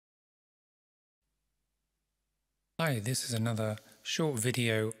Hi, this is another short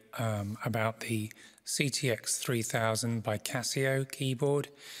video about the CT-X3000 by Casio keyboard,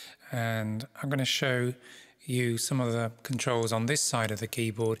 and I'm going to show you some of the controls on this side of the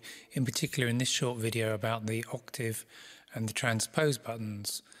keyboard, in particular in this short video about the Octave and the Transpose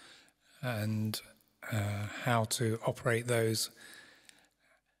buttons and how to operate those.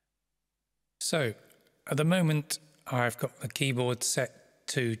 So at the moment I've got the keyboard set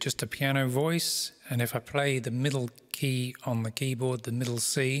to just a piano voice, and if I play the middle key on the keyboard, the middle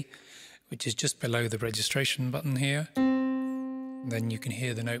C, which is just below the registration button here, then you can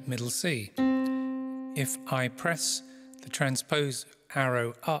hear the note middle C. If I press the transpose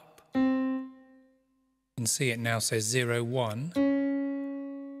arrow up, you can see it now says 0, 1,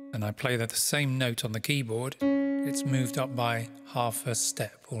 and I play the same note on the keyboard, it's moved up by half a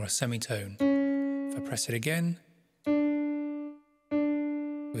step or a semitone. If I press it again,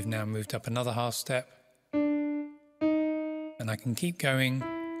 we've now moved up another half step, and I can keep going.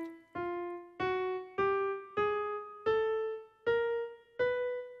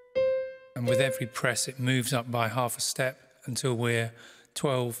 And with every press it moves up by half a step until we're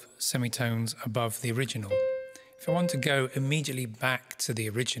 12 semitones above the original. If I want to go immediately back to the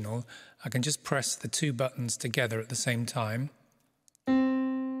original, I can just press the two buttons together at the same time,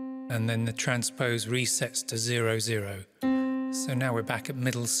 and then the transpose resets to 0, 0. So now we're back at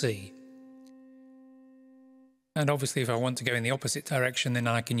middle C. And obviously if I want to go in the opposite direction, then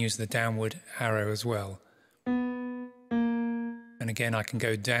I can use the downward arrow as well. And again I can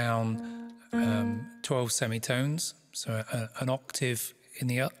go down 12 semitones, so an octave in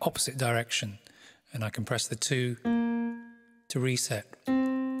the opposite direction, and I can press the 2 to reset.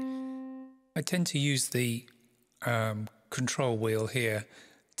 I tend to use the control wheel here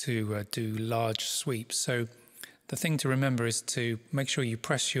to do large sweeps. So the thing to remember is to make sure you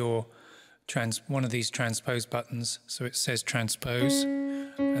press your one of these transpose buttons so it says transpose,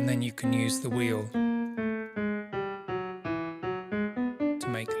 and then you can use the wheel to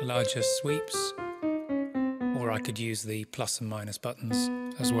make larger sweeps, or I could use the plus and minus buttons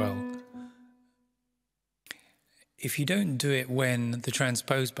as well. If you don't do it when the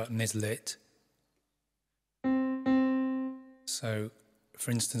transpose button is lit, so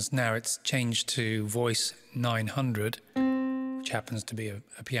for instance now it's changed to voice 900, which happens to be a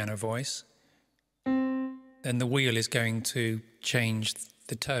piano voice, then the wheel is going to change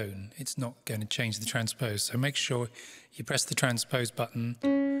the tone. It's not going to change the transpose. So make sure you press the transpose button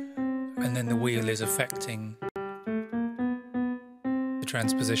and then the wheel is affecting the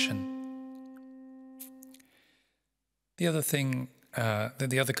transposition. The other thing,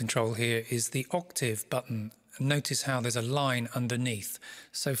 the other control here is the octave button. Notice how there's a line underneath.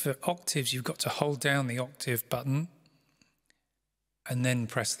 So for octaves you've got to hold down the octave button and then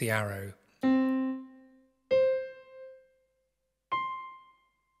press the arrow.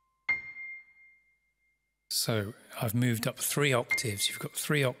 So I've moved up 3 octaves. You've got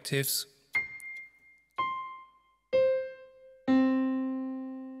 3 octaves.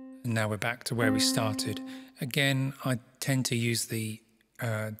 And now we're back to where we started. Again, I tend to use the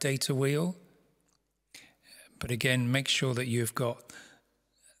data wheel. But again, make sure that you've got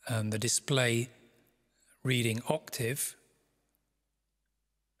the display reading octave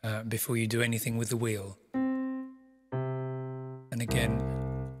before you do anything with the wheel. And again,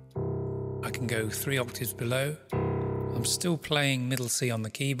 I can go 3 octaves below. I'm still playing middle C on the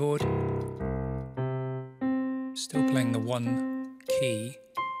keyboard, still playing the 1 key,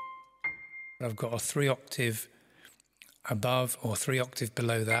 but I've got a 3 octave above or 3 octave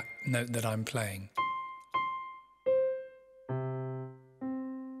below that note that I'm playing.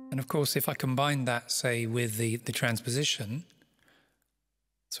 And of course, if I combine that, say, with the transposition,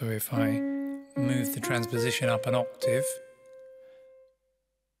 so if I move the transposition up an octave,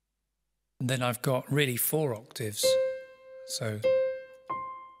 then I've got really 4 octaves. So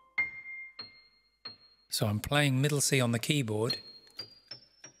I'm playing middle C on the keyboard,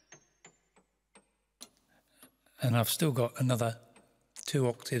 and I've still got another 2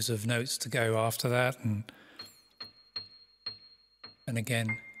 octaves of notes to go after that, and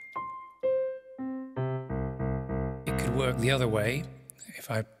again, it could work the other way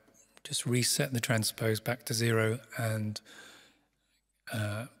if I just reset the transpose back to 0 and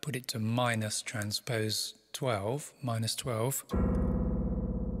put it to minus transpose 12, minus 12.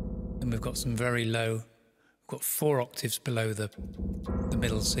 And we've got some very low, we've got 4 octaves below the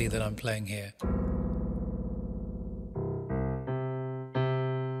middle C that I'm playing here.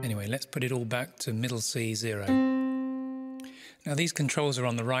 Anyway, let's put it all back to middle C 0. Now these controls are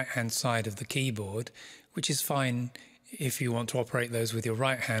on the right hand side of the keyboard, which is fine if you want to operate those with your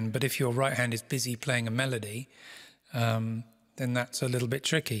right hand, but if your right hand is busy playing a melody, then that's a little bit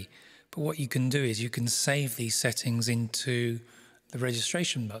tricky. But what you can do is you can save these settings into the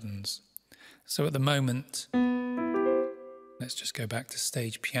registration buttons. So at the moment, let's just go back to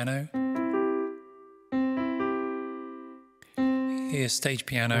stage piano. Here, stage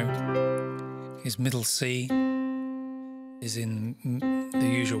piano is middle C, is in the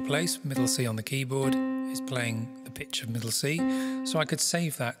usual place. Middle C on the keyboard is playing the pitch of middle C. So I could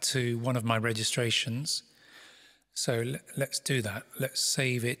save that to one of my registrations. So let's do that. Let's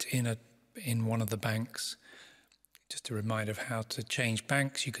save it in one of the banks. Just a reminder of how to change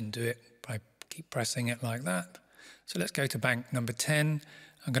banks. You can do it by keep pressing it like that. So let's go to bank number 10.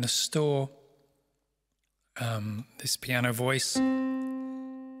 I'm going to store this piano voice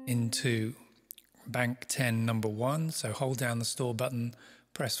into bank 10 number 1. So hold down the store button,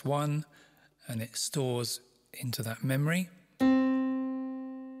 press 1, and it stores into that memory.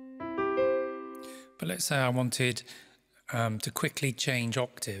 But let's say I wanted to quickly change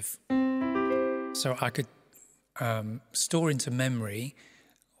octave. So I could store into memory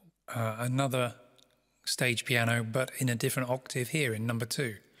another stage piano, but in a different octave here in number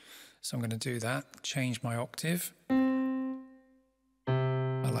 2. So I'm going to do that, change my octave.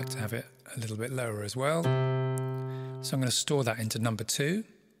 I like to have it a little bit lower as well. So I'm going to store that into number 2.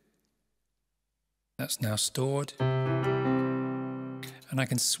 That's now stored. And I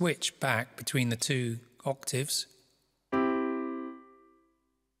can switch back between the 2 octaves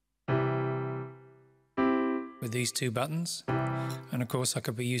with these 2 buttons. And of course I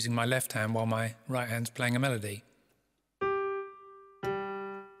could be using my left hand while my right hand's playing a melody.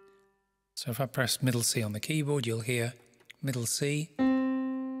 So if I press middle C on the keyboard, you'll hear middle C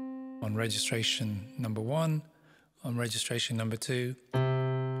on registration number 1. On registration number 2,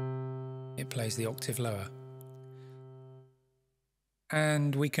 it plays the octave lower.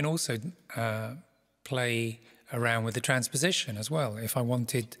 And we can also play around with the transposition as well. If I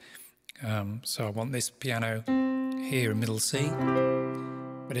wanted, so I want this piano here in middle C,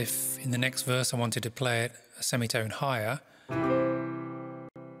 but if in the next verse I wanted to play it a semitone higher,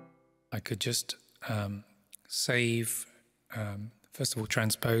 I could just save, first of all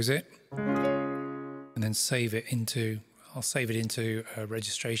transpose it, and then save it into, I'll save it into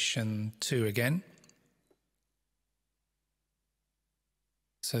registration 2 again.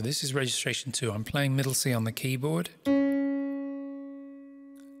 So this is registration 2. I'm playing middle C on the keyboard. I'm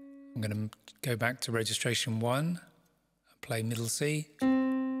going to go back to registration 1, play middle C.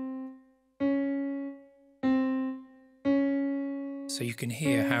 So you can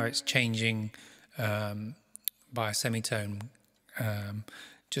hear how it's changing by a semitone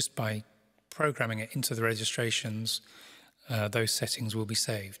just by programming it into the registrations. Those settings will be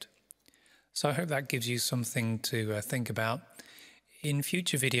saved. So I hope that gives you something to think about. In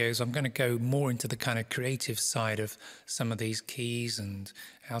future videos, I'm going to go more into the kind of creative side of some of these keys and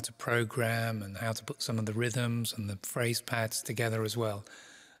how to program and how to put some of the rhythms and the phrase pads together as well.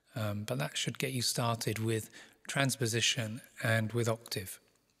 But that should get you started with transposition and with octave.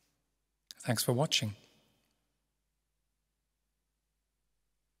 Thanks for watching.